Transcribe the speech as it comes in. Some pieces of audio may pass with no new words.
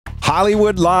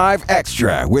Hollywood Live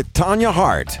Extra with Tanya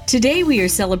Hart. Today we are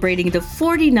celebrating the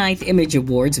 49th Image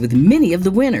Awards with many of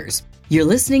the winners. You're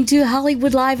listening to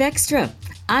Hollywood Live Extra.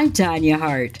 I'm Tanya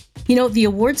Hart. You know, the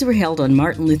awards were held on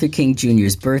Martin Luther King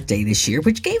Jr.'s birthday this year,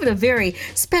 which gave it a very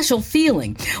special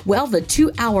feeling. Well, the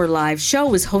 2-hour live show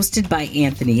was hosted by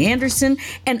Anthony Anderson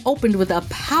and opened with a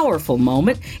powerful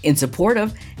moment in support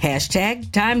of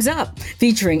 #Time's Up,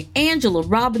 featuring Angela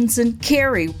Robinson,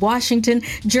 Kerry Washington,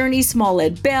 Journey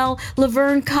Smollett-Bell,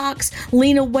 Laverne Cox,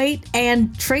 Lena Waite,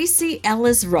 and Tracy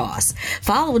Ellis Ross,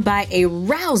 followed by a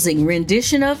rousing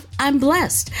rendition of I'm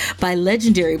Blessed by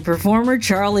legendary performer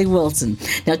Charlie Wilson.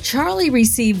 Now, Charlie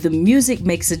received the Music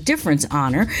Makes a Difference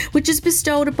honor, which is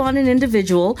bestowed upon an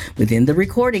individual within the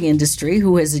recording industry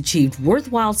who has achieved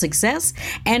worthwhile success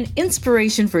and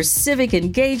inspiration for civic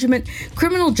engagement,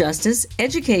 criminal justice,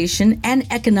 education, and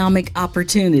economic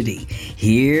opportunity.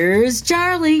 Here's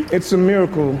Charlie. It's a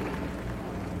miracle,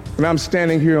 and I'm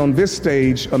standing here on this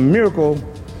stage, a miracle,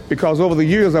 because over the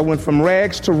years I went from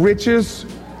rags to riches,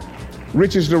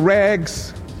 riches to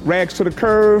rags, rags to the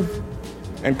curve,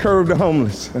 and curve to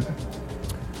homeless.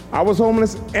 I was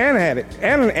homeless and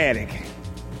an addict.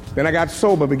 Then I got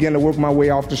sober, began to work my way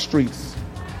off the streets.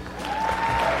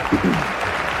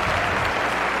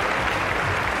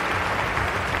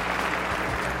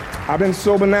 I've been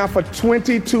sober now for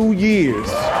 22 years.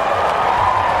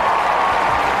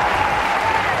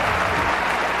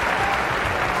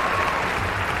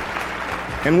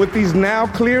 And with these now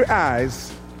clear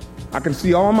eyes, I can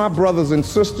see all my brothers and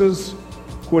sisters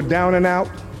who are down and out,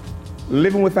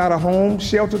 living without a home,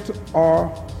 shelter, or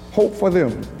hope for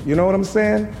them. You know what I'm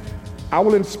saying? I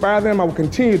will inspire them. I will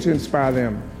continue to inspire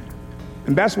them.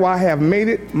 And that's why I have made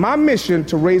it my mission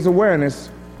to raise awareness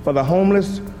for the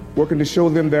homeless, working to show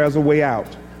them there's a way out.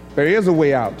 There is a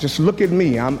way out. Just look at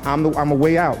me. I'm a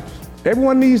way out.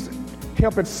 Everyone needs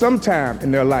help at some time in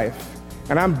their life.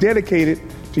 And I'm dedicated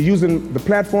to using the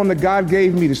platform that God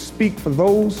gave me to speak for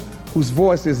those whose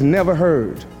voice is never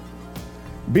heard.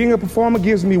 Being a performer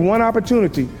gives me one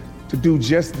opportunity to do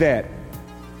just that.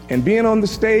 And being on the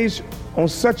stage on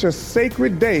such a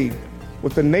sacred day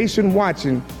with the nation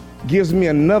watching gives me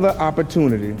another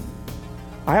opportunity.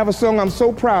 I have a song I'm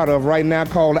so proud of right now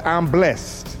called I'm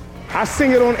Blessed. I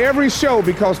sing it on every show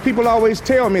because people always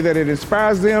tell me that it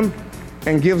inspires them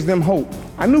and gives them hope.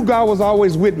 I knew God was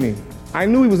always with me. I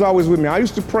knew he was always with me. I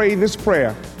used to pray this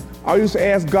prayer. I used to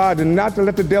ask God not to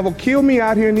let the devil kill me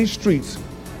out here in these streets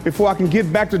before I can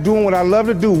get back to doing what I love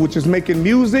to do, which is making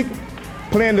music,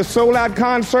 playing the sold out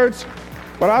concerts.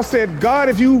 But I said, God,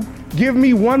 if you give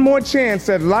me one more chance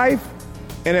at life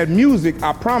and at music,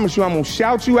 I promise you I'm gonna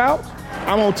shout you out,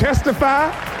 I'm gonna testify,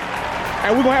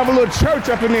 and we're gonna have a little church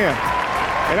up in there.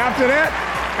 And after that,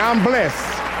 I'm blessed.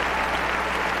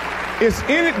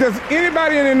 Does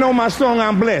anybody in there know my song,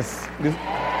 I'm Blessed?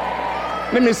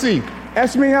 Let me see.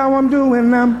 Ask me how I'm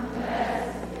doing, I'm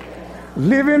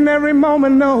living every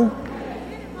moment, no.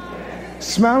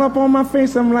 Smile up on my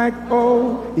face, I'm like,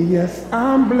 oh, yes,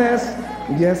 I'm blessed.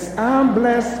 Yes, I'm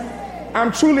blessed.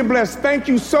 I'm truly blessed. Thank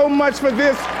you so much for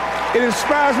this. It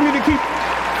inspires me to keep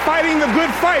fighting the good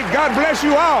fight. God bless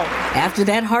you all. After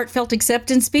that heartfelt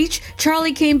acceptance speech,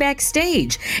 Charlie came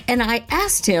backstage, and I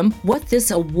asked him what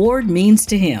this award means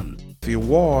to him. The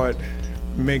award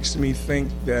makes me think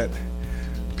that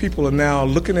people are now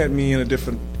looking at me on a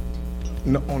different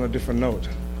note.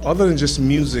 Other than just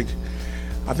music,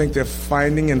 I think they're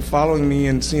finding and following me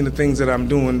and seeing the things that I'm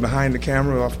doing behind the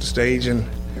camera, off the stage. And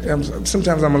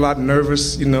sometimes I'm a lot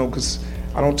nervous, because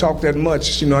I don't talk that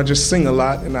much. I just sing a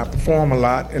lot and I perform a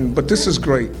lot. But this is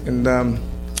great. And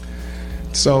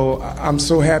so I'm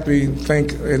so happy.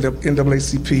 Thank the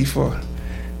NAACP for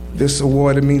this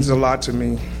award. It means a lot to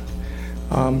me.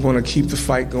 I'm going to keep the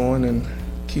fight going and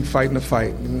keep fighting the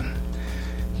fight. And,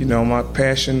 my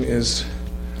passion is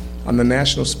I'm the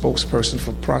national spokesperson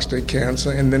for prostate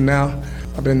cancer, and then now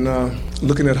I've been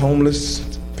looking at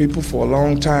homeless people for a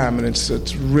long time, and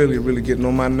it's really, really getting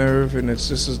on my nerve, and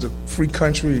this is the free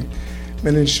country.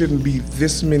 Man, it shouldn't be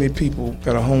this many people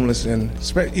that are homeless, and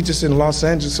just in Los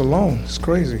Angeles alone. It's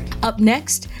crazy. Up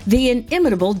next, the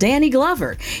inimitable Danny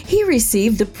Glover. He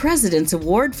received the President's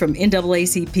Award from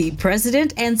NAACP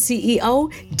President and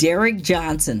CEO Derek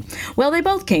Johnson. Well, they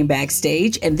both came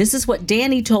backstage, and this is what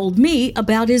Danny told me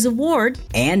about his award,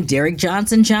 and Derek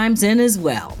Johnson chimes in as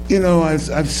well.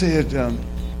 I've said,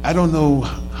 I don't know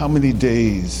how many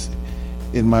days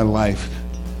in my life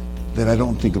that I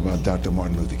don't think about Dr.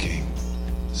 Martin Luther King.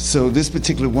 So this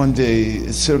particular one day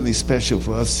is certainly special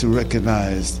for us to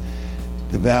recognize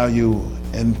the value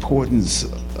and importance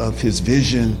of his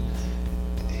vision,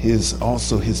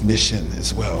 also his mission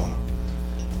as well.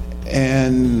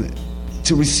 And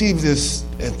to receive this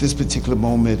at this particular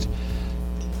moment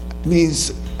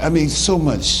means so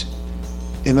much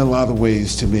in a lot of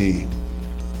ways to me.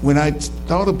 When I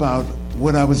thought about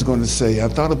what I was going to say, I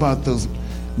thought about those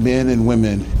men and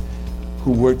women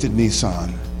who worked at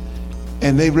Nissan.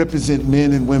 And they represent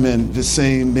men and women, the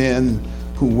same men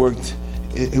who worked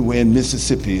in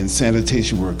Mississippi and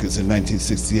sanitation workers in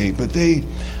 1968. But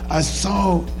I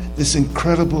saw this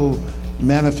incredible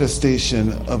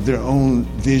manifestation of their own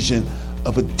vision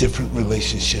of a different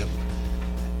relationship.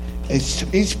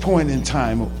 At each point in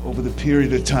time, over the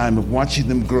period of time of watching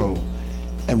them grow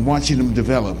and watching them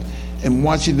develop and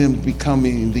watching them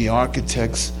becoming the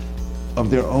architects of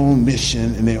their own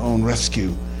mission and their own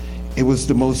rescue, it was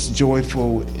the most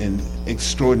joyful and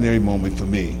extraordinary moment for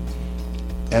me,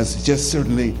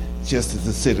 certainly as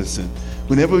a citizen.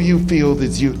 Whenever you feel that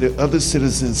there are other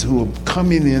citizens who are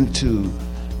coming into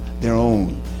their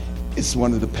own, it's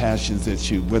one of the passions that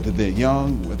whether they're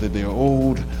young, whether they're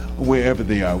old, or wherever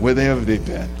they are, wherever they've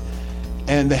been,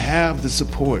 and to have the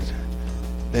support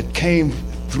that came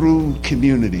through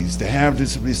communities, to have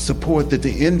this support that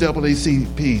the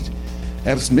NAACP,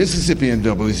 as Mississippi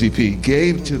NAACP,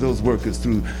 gave to those workers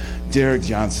through Derek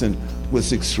Johnson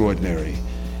was extraordinary.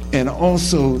 And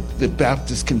also the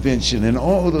Baptist Convention and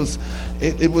all of those,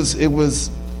 it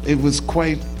was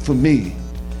quite, for me,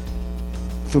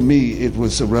 it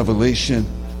was a revelation.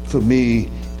 For me,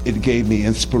 it gave me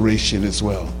inspiration as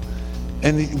well.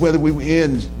 And whether we were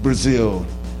in Brazil,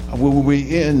 whether we were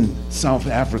in South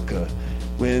Africa,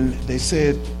 when they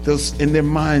said those in their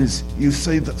minds,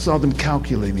 saw them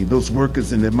calculating, those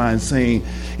workers in their minds saying,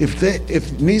 if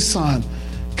Nissan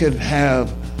could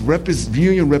have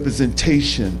union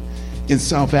representation in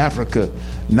South Africa,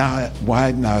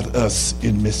 why not us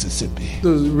in Mississippi?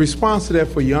 The response to that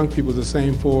for young people is the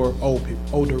same for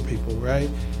older people, right?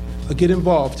 Get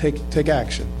involved, take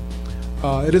action.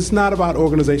 It is not about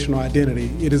organizational identity,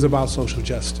 it is about social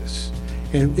justice.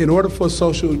 And in order for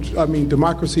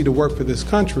democracy to work for this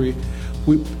country,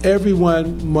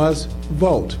 everyone must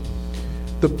vote.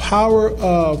 The power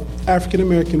of African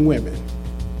American women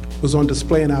was on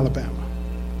display in Alabama.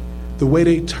 The way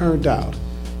they turned out.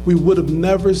 We would have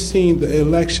never seen the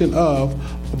election of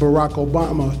Barack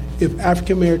Obama if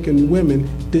African American women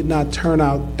did not turn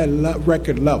out at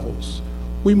record levels.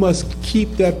 We must keep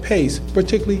that pace,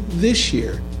 particularly this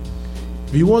year.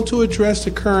 If you want to address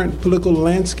the current political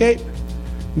landscape,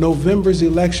 November's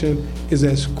election is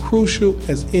as crucial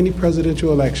as any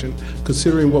presidential election,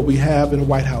 considering what we have in the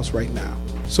White House right now.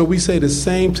 So we say the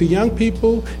same to young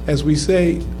people as we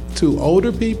say to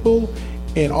older people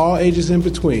and all ages in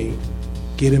between.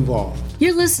 Get involved.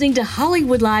 You're listening to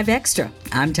Hollywood Live Extra.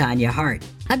 I'm Tanya Hart.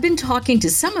 I've been talking to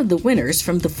some of the winners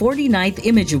from the 49th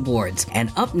Image Awards, and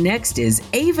up next is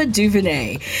Ava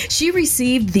DuVernay. She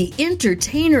received the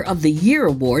Entertainer of the Year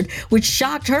award, which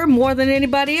shocked her more than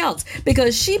anybody else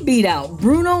because she beat out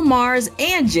Bruno Mars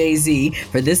and Jay-Z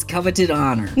for this coveted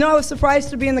honor. No, I was surprised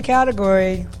to be in the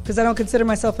category because I don't consider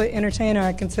myself an entertainer.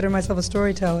 I consider myself a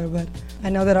storyteller, but I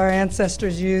know that our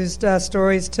ancestors used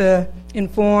stories to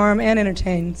inform and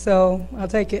entertain, so I'll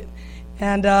take it.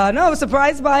 And I was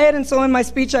surprised by it, and so in my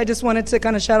speech I just wanted to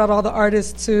kind of shout out all the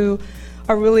artists who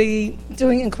are really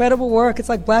doing incredible work. It's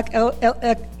like black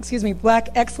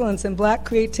excellence and black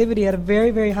creativity at a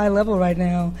very, very high level right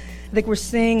now. I think we're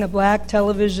seeing a black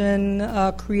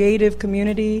television creative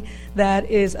community that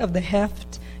is of the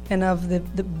heft and of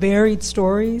the varied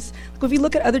stories. If you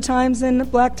look at other times in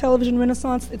black television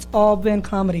renaissance, it's all been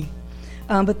comedy.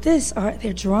 But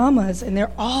they're dramas, and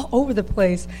they're all over the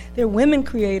place. They're women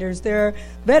creators, they're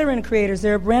veteran creators,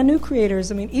 they're brand new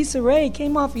creators. I mean, Issa Rae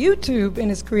came off YouTube and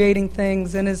is creating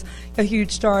things and is a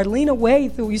huge star. Lena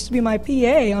Waithe, who used to be my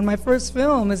PA on my first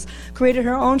film, has created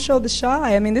her own show, The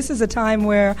Chi. I mean, this is a time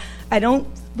where I don't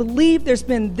believe there's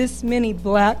been this many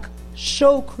black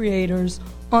show creators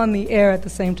on the air at the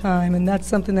same time, and that's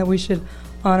something that we should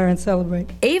honor and celebrate.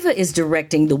 Ava is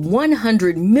directing the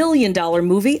 $100 million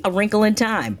movie A Wrinkle in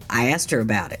Time. I asked her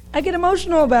about it. I get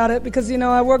emotional about it because,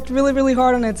 I worked really, really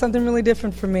hard on it. It's something really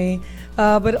different for me.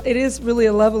 But it is really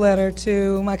a love letter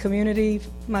to my community,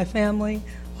 my family,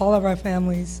 all of our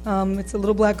families. It's a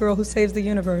little black girl who saves the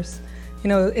universe.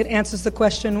 It answers the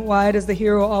question, why does the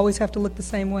hero always have to look the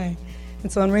same way?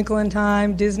 And so in Wrinkle in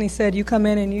Time, Disney said, you come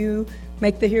in and you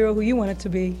make the hero who you want it to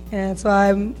be. And so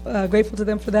I'm grateful to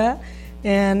them for that.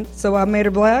 And so I made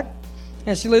her black,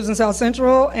 and she lives in South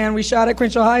Central, and we shot at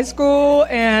Crenshaw High School,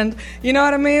 and you know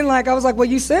what I mean? Like, I was like, well,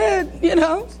 you said,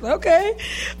 okay.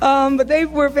 But they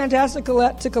were fantastic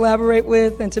to collaborate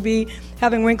with, and to be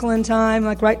having Wrinkle in Time,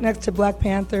 like right next to Black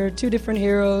Panther, two different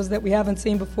heroes that we haven't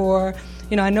seen before,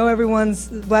 You know, I know everyone's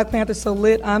Black Panther's so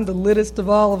lit. I'm the littest of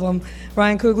all of them.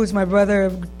 Ryan Coogler's my brother, a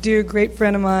dear, great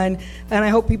friend of mine, and I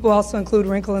hope people also include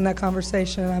Wrinkle in that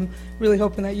conversation. I'm really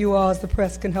hoping that you all, as the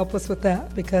press, can help us with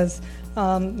that because,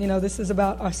 you know, this is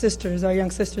about our sisters, our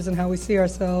young sisters, and how we see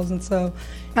ourselves. And so,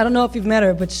 I don't know if you've met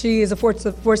her, but she is a force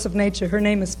of nature. Her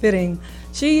name is fitting.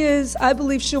 She is, I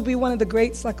believe she'll be one of the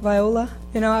greats like Viola.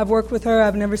 You know, I've worked with her.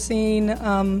 I've never seen,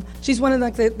 she's one of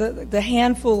like the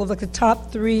handful of like the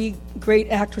top 3 great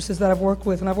actresses that I've worked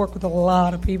with, and I've worked with a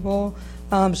lot of people.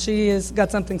 She has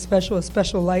got something special, a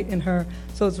special light in her.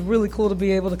 So it's really cool to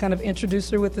be able to kind of introduce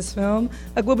her with this film.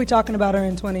 Like we'll be talking about her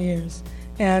in 20 years.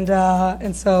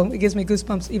 And so it gives me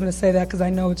goosebumps even to say that because I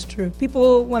know it's true.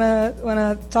 People want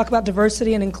to talk about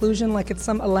diversity and inclusion like it's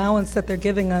some allowance that they're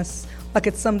giving us, like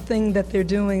it's something that they're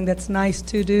doing that's nice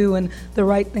to do and the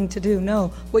right thing to do. No,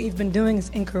 what you've been doing is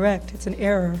incorrect. It's an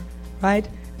error, right?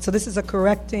 So this is a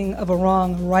correcting of a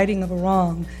wrong, a righting of a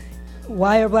wrong.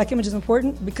 Why are Black images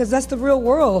important? Because that's the real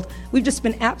world. We've just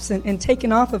been absent and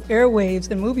taken off of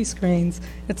airwaves and movie screens.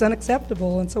 It's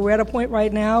unacceptable. And so we're at a point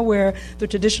right now where the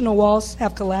traditional walls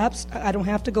have collapsed. I don't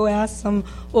have to go ask some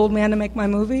old man to make my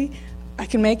movie. I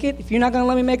can make it. If you're not going to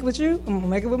let me make it with you, I'm going to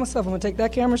make it with myself. I'm going to take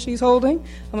that camera she's holding.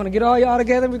 I'm going to get all y'all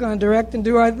together. We're going to direct and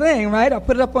do our thing, right? I'll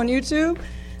put it up on YouTube.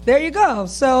 There you go.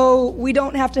 So we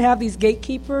don't have to have these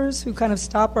gatekeepers who kind of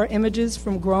stop our images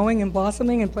from growing and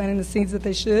blossoming and planting the seeds that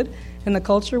they should in the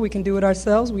culture. We can do it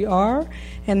ourselves. We are.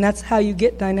 And that's how you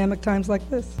get dynamic times like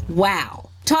this. Wow.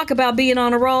 Talk about being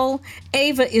on a roll.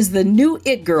 Ava is the new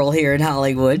it girl here in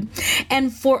Hollywood.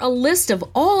 And for a list of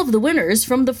all of the winners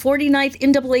from the 49th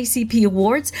NAACP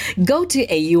Awards, go to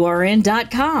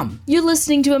AURN.com. You're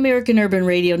listening to American Urban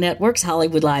Radio Network's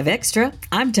Hollywood Live Extra.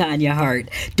 I'm Tanya Hart.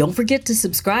 Don't forget to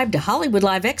subscribe to Hollywood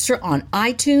Live Extra on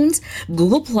iTunes,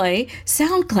 Google Play,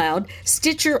 SoundCloud,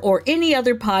 Stitcher, or any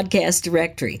other podcast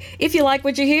directory. If you like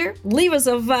what you hear, leave us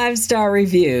a 5-star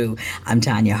review. I'm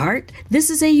Tanya Hart. This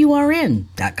is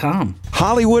AURN.com.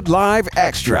 Hollywood Live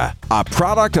Extra, a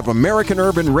product of American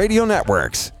Urban Radio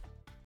Networks.